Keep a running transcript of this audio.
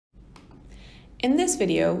In this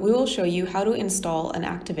video, we will show you how to install and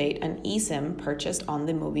activate an eSIM purchased on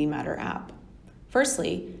the MobiMatter app.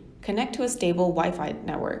 Firstly, connect to a stable Wi-Fi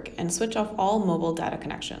network and switch off all mobile data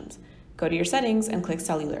connections. Go to your settings and click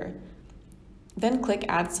Cellular. Then click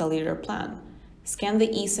Add Cellular Plan. Scan the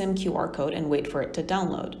eSIM QR code and wait for it to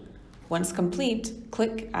download. Once complete,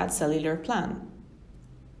 click Add Cellular Plan.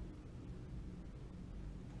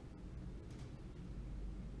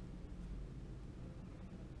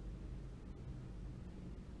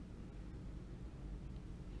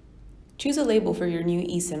 Choose a label for your new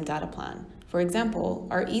eSIM data plan. For example,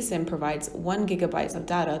 our eSIM provides 1 GB of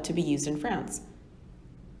data to be used in France,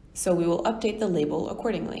 so we will update the label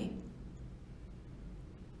accordingly.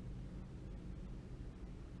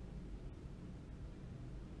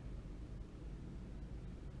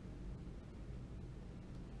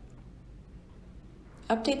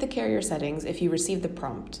 Update the carrier settings if you receive the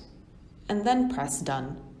prompt, and then press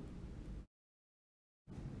Done.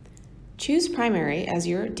 Choose Primary as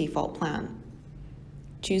your default plan.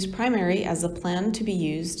 Choose Primary as the plan to be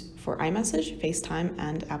used for iMessage, FaceTime,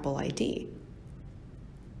 and Apple ID.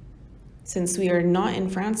 Since we are not in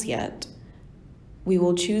France yet, we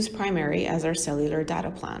will choose Primary as our cellular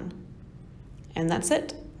data plan. And that's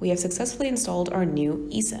it. We have successfully installed our new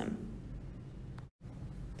eSIM.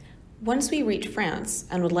 Once we reach France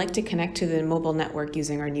and would like to connect to the mobile network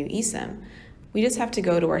using our new eSIM, we just have to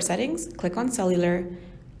go to our settings, click on Cellular,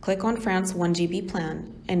 click on France 1 GB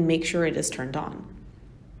plan, and make sure it is turned on.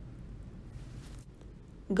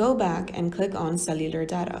 Go back and click on Cellular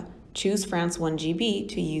Data. Choose France 1 GB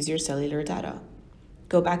to use your cellular data.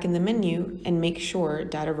 Go back in the menu and make sure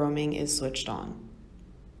data roaming is switched on.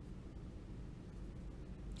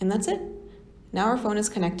 And that's it. Now our phone is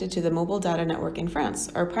connected to the mobile data network in France.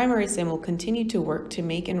 Our primary SIM will continue to work to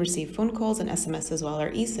make and receive phone calls and SMSs while our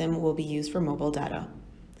eSIM will be used for mobile data.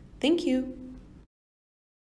 Thank you.